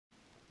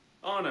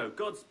Arno,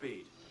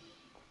 Godspeed.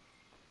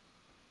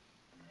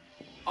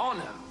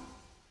 Arno!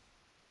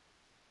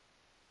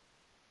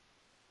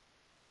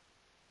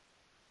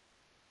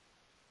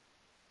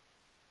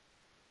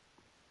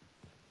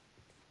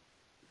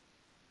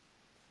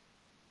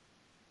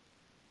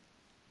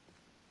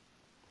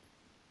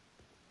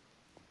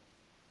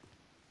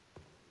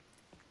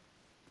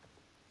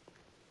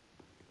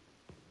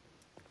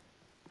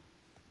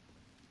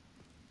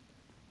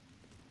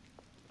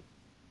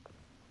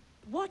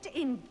 What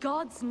in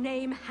God's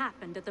name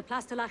happened at the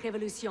Place de la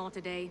Révolution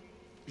today?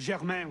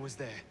 Germain was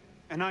there,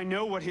 and I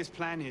know what his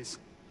plan is.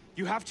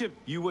 You have to...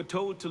 You were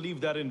told to leave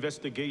that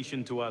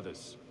investigation to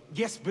others.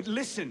 Yes, but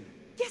listen!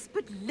 Yes,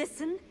 but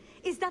listen?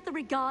 Is that the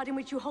regard in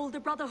which you hold the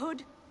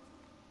Brotherhood?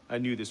 I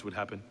knew this would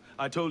happen.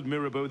 I told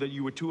Mirabeau that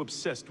you were too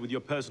obsessed with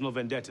your personal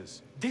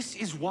vendettas. This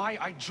is why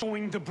I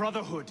joined the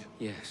Brotherhood.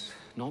 Yes,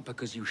 not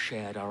because you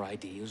shared our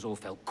ideas or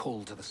felt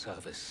called to the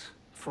service.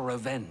 For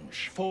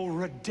revenge. For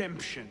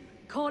redemption.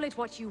 Call it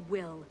what you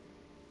will.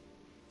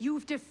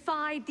 You've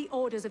defied the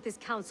orders of this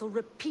council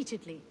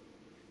repeatedly,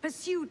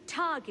 pursued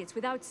targets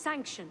without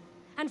sanction,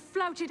 and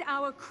flouted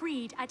our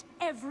creed at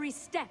every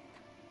step.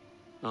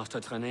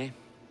 Master Trenet?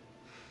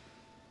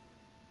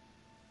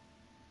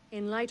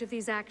 In light of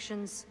these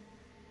actions,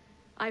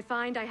 I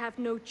find I have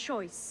no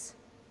choice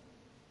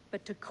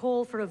but to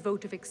call for a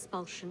vote of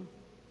expulsion.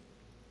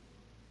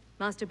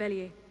 Master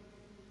Bellier.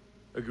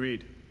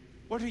 Agreed.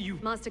 What are you...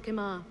 Master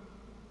Kimar.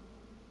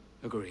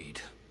 Agreed.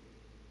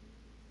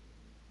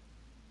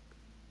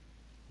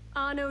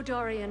 Arno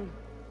Dorian,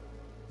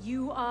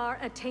 you are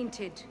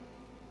attainted.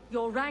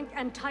 Your rank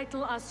and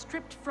title are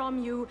stripped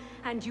from you,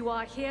 and you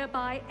are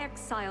hereby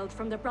exiled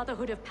from the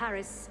Brotherhood of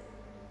Paris.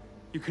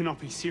 You cannot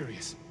be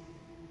serious.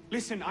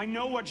 Listen, I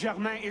know what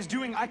Germain is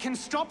doing. I can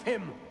stop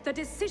him! The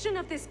decision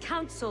of this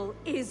council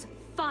is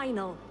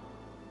final.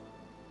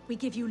 We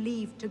give you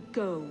leave to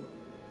go.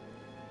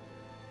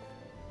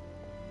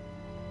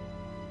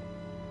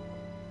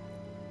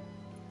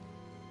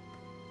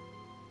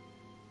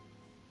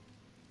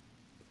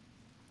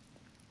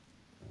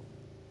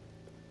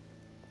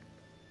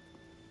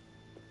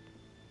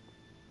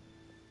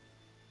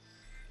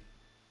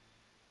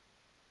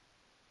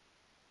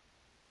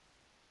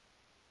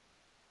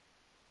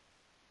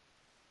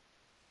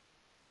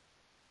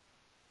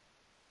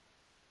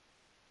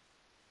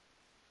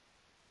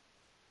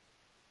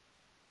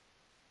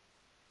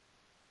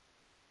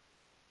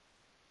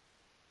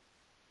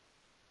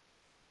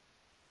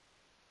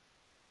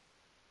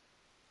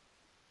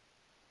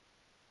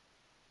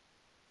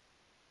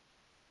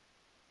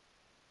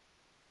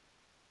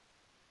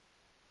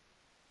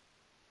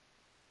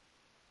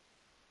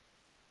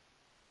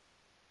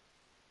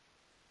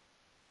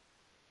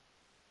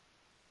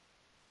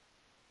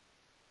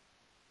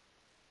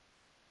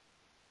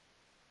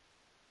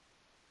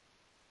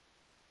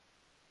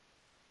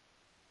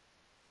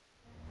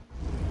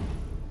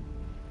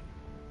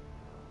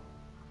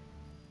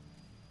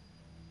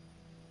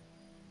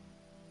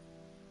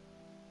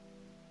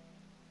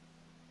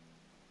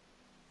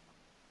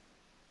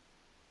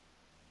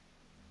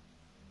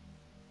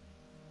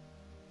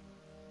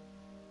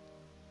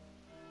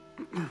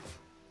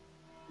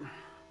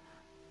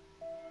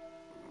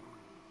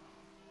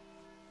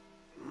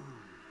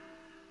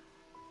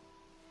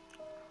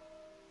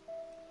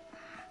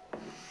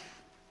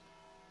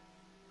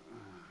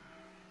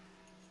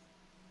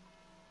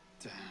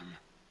 Damn.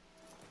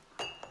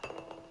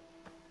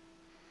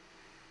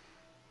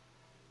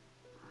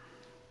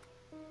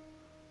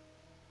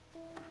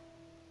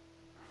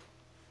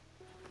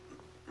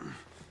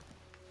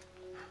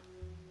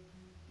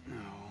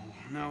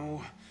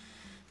 No.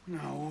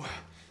 No.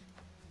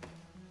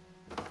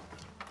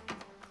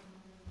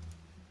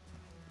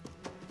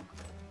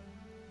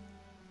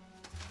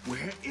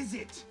 Where is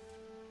it?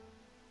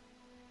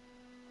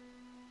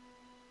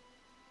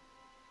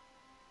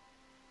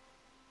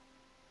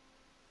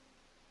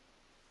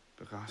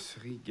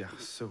 Brasserie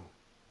Garceau.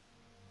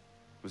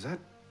 Was that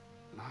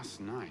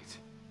last night?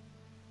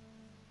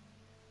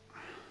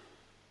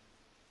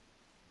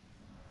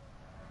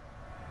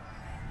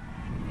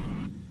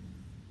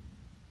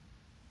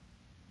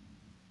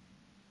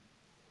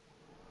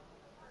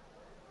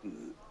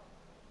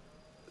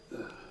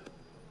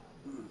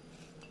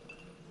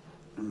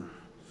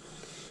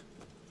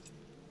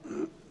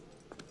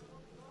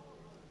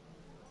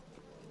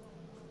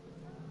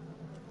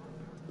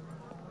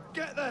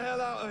 Get the hell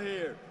out of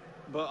here!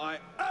 But I...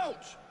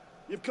 Ouch!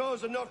 You've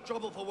caused enough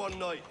trouble for one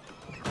night.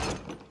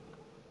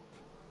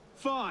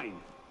 Fine.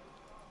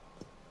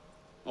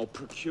 I'll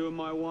procure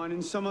my wine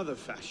in some other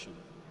fashion.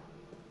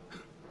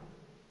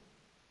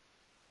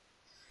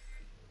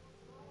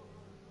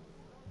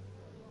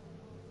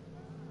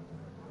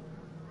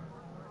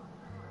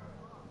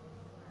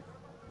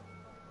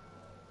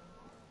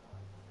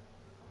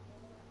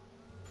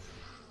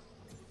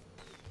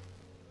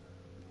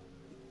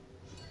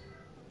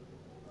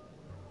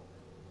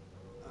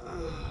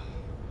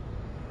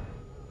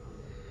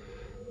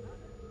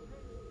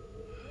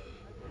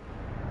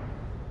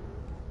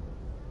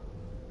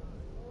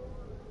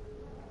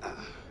 Damn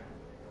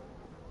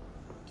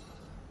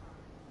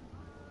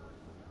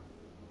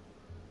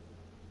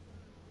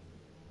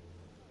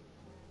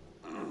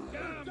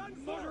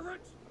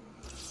moderate!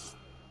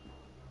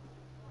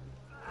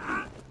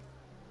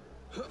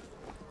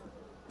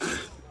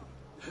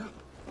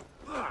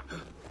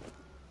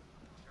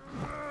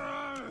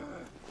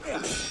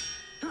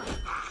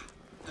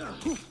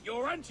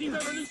 Your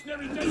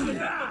anti-revolutionary days are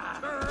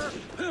never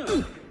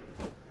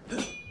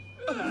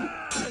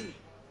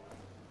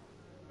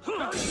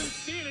Don't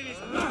steal in his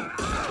blood!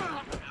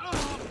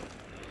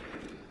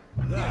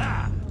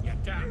 You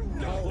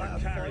damn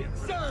dog carrier!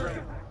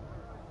 Sir!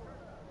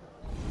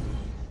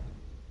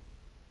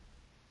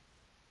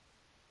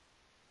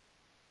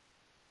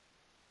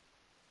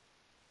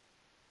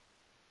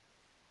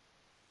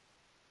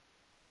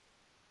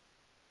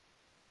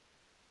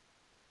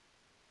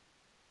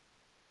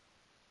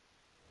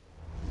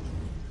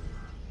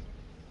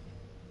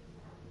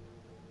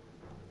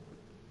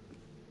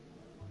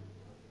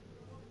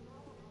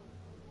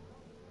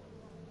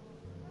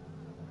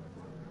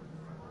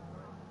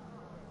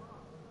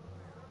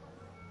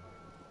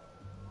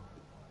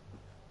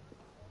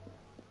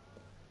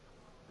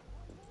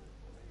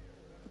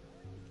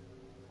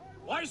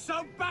 Why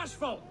so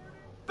bashful?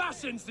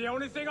 Bashing's the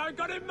only thing I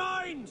got in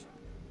mind!